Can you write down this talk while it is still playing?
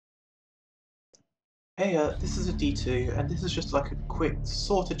Hey, this is a D2, and this is just like a quick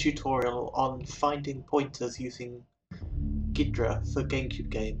sort of tutorial on finding pointers using Ghidra for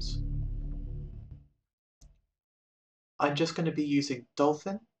GameCube games. I'm just going to be using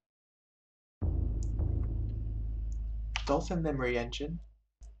Dolphin Memory Engine,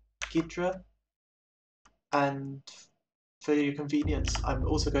 Ghidra, and for your convenience, I'm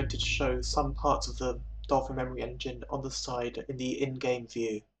also going to show some parts of the Dolphin Memory Engine on the side in the in-game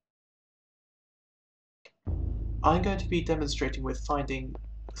view. I'm going to be demonstrating with finding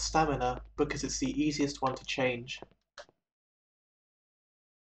stamina because it's the easiest one to change.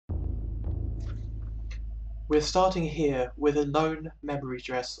 We're starting here with a known memory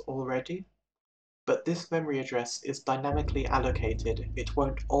address already, but this memory address is dynamically allocated. It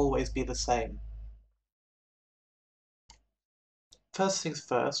won't always be the same. First things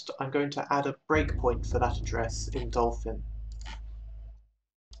first, I'm going to add a breakpoint for that address in Dolphin.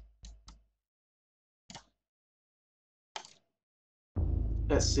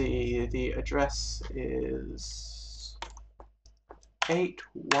 Let's see, the address is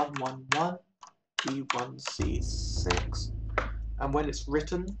 8111B1C6, and when it's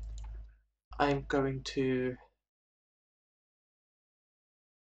written, I'm going to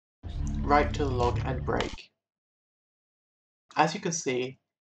write to the log and break. As you can see,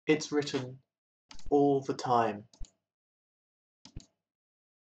 it's written all the time.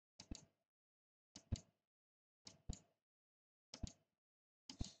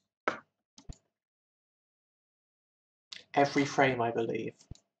 Every frame, I believe.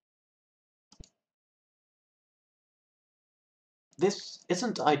 This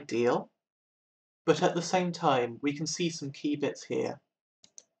isn't ideal, but at the same time, we can see some key bits here.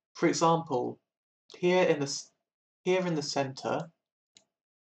 For example, here in the center,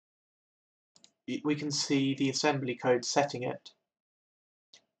 we can see the assembly code setting it.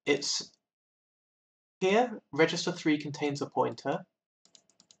 It's here, register 3 contains a pointer,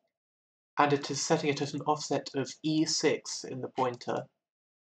 and it is setting it at an offset of E6 in the pointer.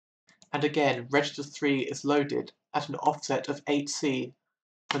 And again, register 3 is loaded at an offset of 8C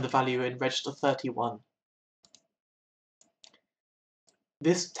from the value in register 31.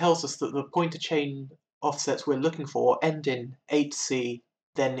 This tells us that the pointer chain offsets we're looking for end in 8C,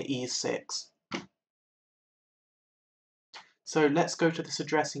 then E6. So let's go to this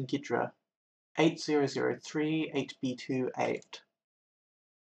address in Ghidra, 8003 8B28.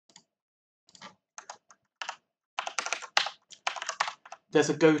 There's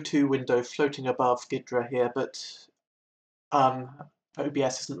a go-to window floating above Ghidra here, but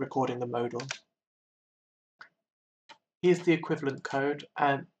OBS isn't recording the modal. Here's the equivalent code,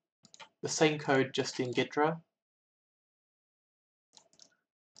 and the same code just in Ghidra.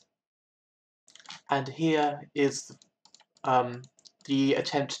 And here is the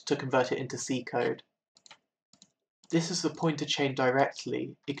attempt to convert it into C code. This is the pointer chain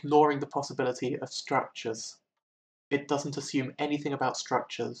directly, ignoring the possibility of structures. It doesn't assume anything about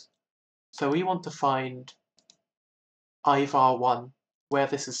structures. So we want to find ivar1, where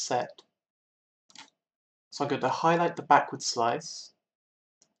this is set. So I'm going to highlight the backward slice,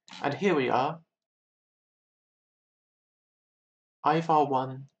 and here we are.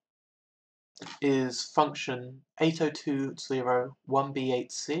 ivar1 is function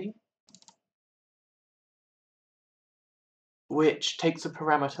 80201B8C, which takes a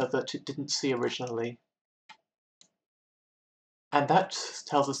parameter that it didn't see originally. And that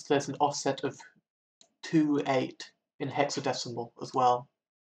tells us there's an offset of 28 in hexadecimal as well.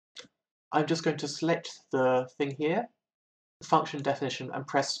 I'm just going to select the thing here, the function definition, and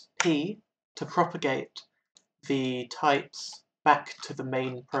press P to propagate the types back to the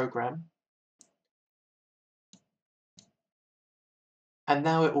main program. And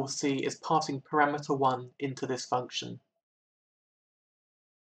now it will see is passing parameter 1 into this function.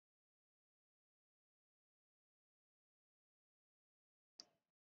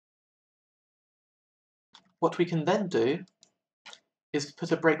 What we can then do is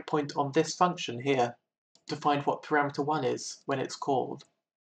put a breakpoint on this function here to find what parameter 1 is when it's called.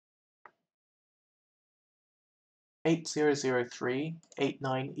 8003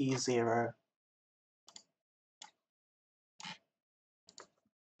 89E0.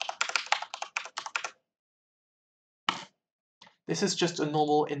 This is just a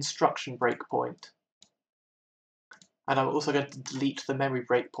normal instruction breakpoint. And I'm also going to delete the memory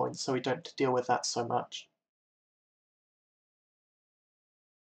breakpoint so we don't deal with that so much.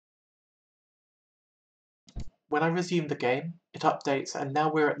 When I resume the game, it updates, and now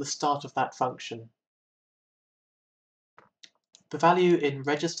we're at the start of that function. The value in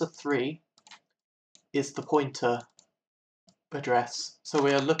register 3 is the pointer address, so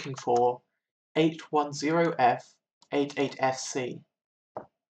we are looking for 810F 88FC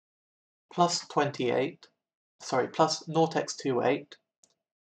plus 28, sorry, plus 0x28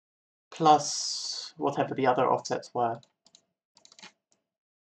 plus whatever the other offsets were.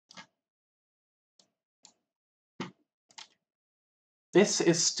 This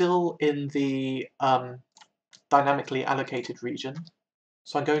is still in the dynamically allocated region.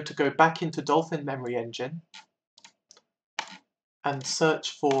 So I'm going to go back into Dolphin Memory Engine and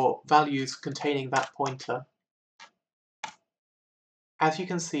search for values containing that pointer. As you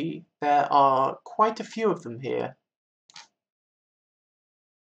can see, there are quite a few of them here.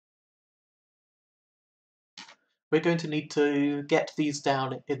 We're going to need to get these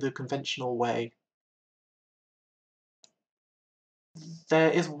down in the conventional way. There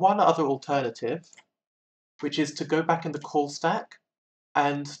is one other alternative, which is to go back in the call stack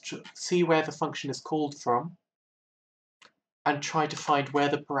and see where the function is called from and try to find where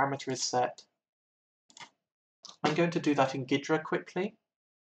the parameter is set. I'm going to do that in Ghidra quickly.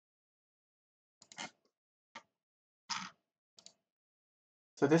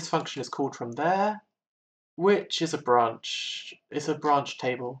 So this function is called from there, which is a branch. It's a branch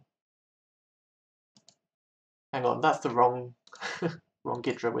table. Hang on, that's the wrong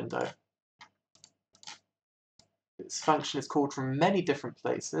Ghidra window. This function is called from many different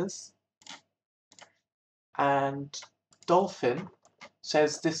places. And Dolphin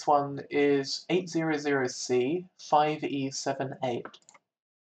says this one is 800C 5E78.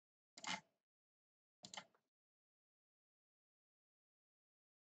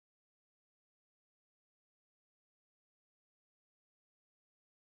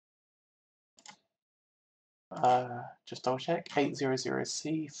 Just double check,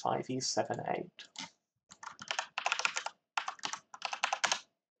 800C 5E78.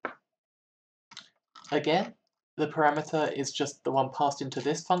 Again, the parameter is just the one passed into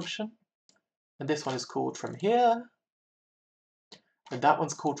this function, and this one is called from here, and that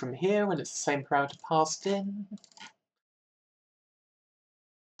one's called from here when it's the same parameter passed in.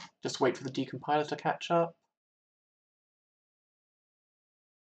 Just wait for the decompiler to catch up.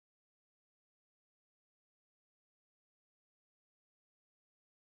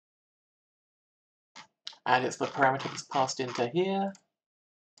 And it's the parameter that's passed into here,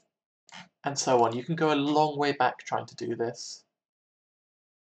 and so on. You can go a long way back trying to do this.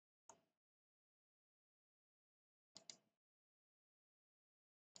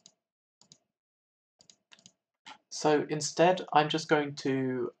 So instead, I'm just going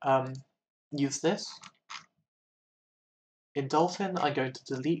to use this. In Dolphin, I'm going to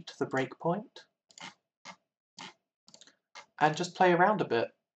delete the breakpoint and just play around a bit,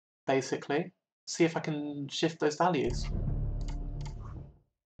 basically. See if I can shift those values.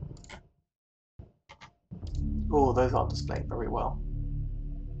 Oh, those aren't displaying very well.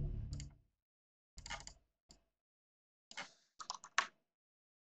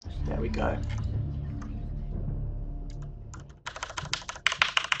 There we go.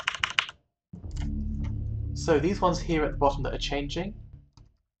 So these ones here at the bottom that are changing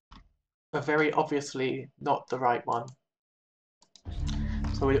are very obviously not the right one.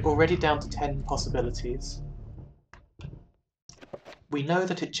 So we're already down to 10 possibilities. We know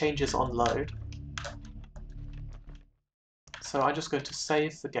that it changes on load. So I'm just going to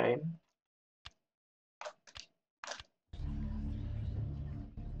save the game.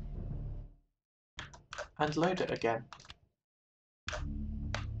 And load it again.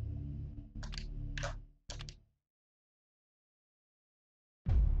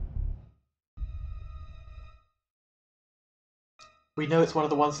 We know it's one of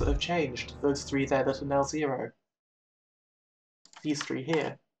the ones that have changed, those three there that are now 0. These three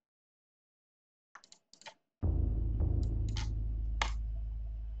here.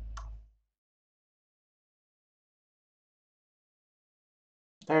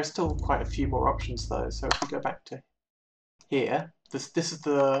 There are still quite a few more options though, so if we go back to here, this is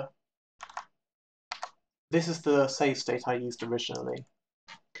the save state I used originally.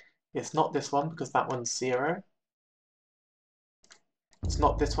 It's not this one because that one's 0. It's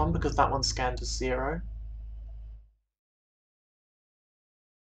not this one because that one's scanned as 0.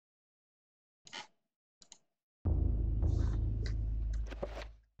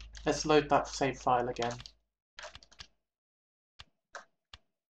 Let's load that save file again.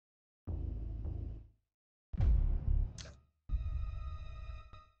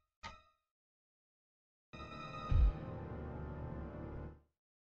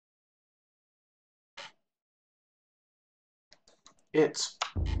 It's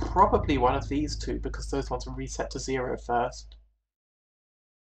probably one of these two because those ones were reset to 0 first.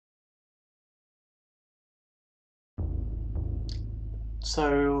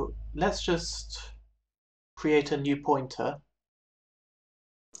 So let's just create a new pointer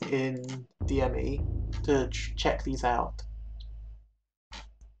in DME to check these out.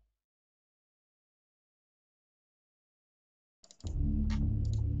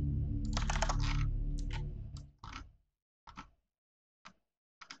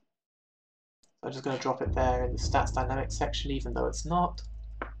 I'm just going to drop it there in the stats dynamics section, even though it's not.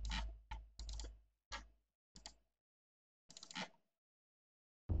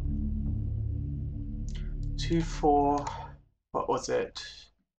 What was it?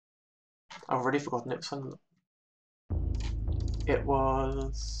 I've already forgotten it. It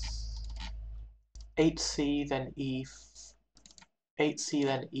was 8C, then 8C,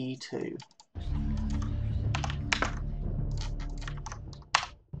 then E2.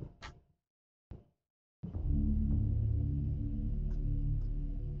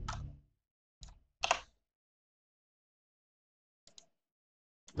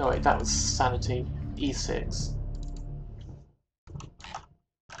 No, wait, that was sanity. E6.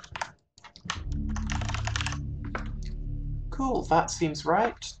 Cool, that seems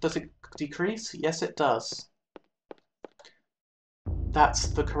right. Does it decrease? Yes, it does. That's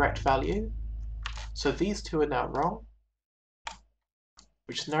the correct value. So these two are now wrong,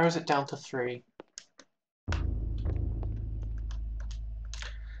 which narrows it down to 3.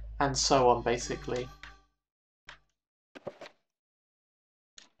 And so on, basically.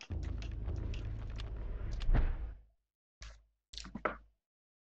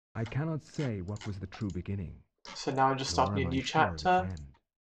 I cannot say what was the true beginning. So now I'm just starting a new chapter.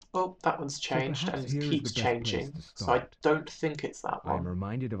 Oh, that one's changed and it keeps changing. So I don't think it's that one. I am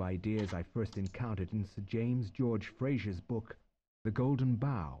reminded of ideas I first encountered in Sir James George Fraser's book, The Golden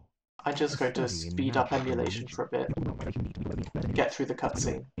Bough. I'm just going to speed up emulation for a bit. Get through the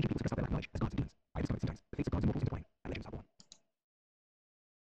cutscene.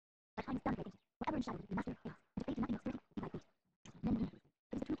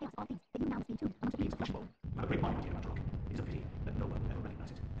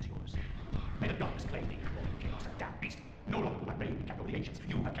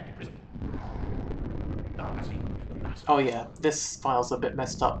 Oh yeah, this file's a bit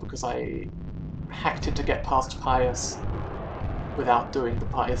messed up because I hacked it to get past Pious without doing the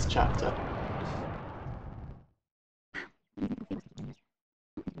Pious chapter.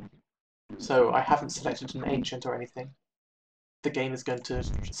 So I haven't selected an ancient or anything. The game is going to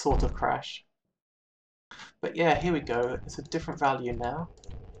sort of crash. But yeah, here we go. It's a different value now.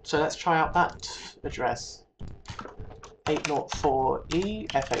 So let's try out that address. 804E,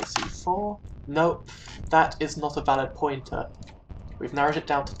 FAC4. Nope, that is not a valid pointer. We've narrowed it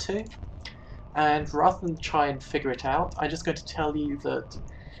down to 2. And rather than try and figure it out, I'm just going to tell you that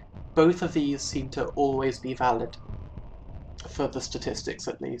both of these seem to always be valid. For the statistics,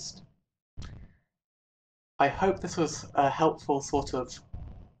 at least. I hope this was a helpful sort of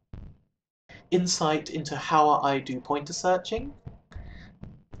insight into how I do pointer searching,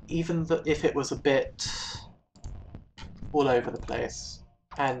 even if it was a bit all over the place,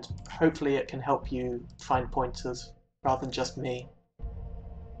 and hopefully it can help you find pointers rather than just me.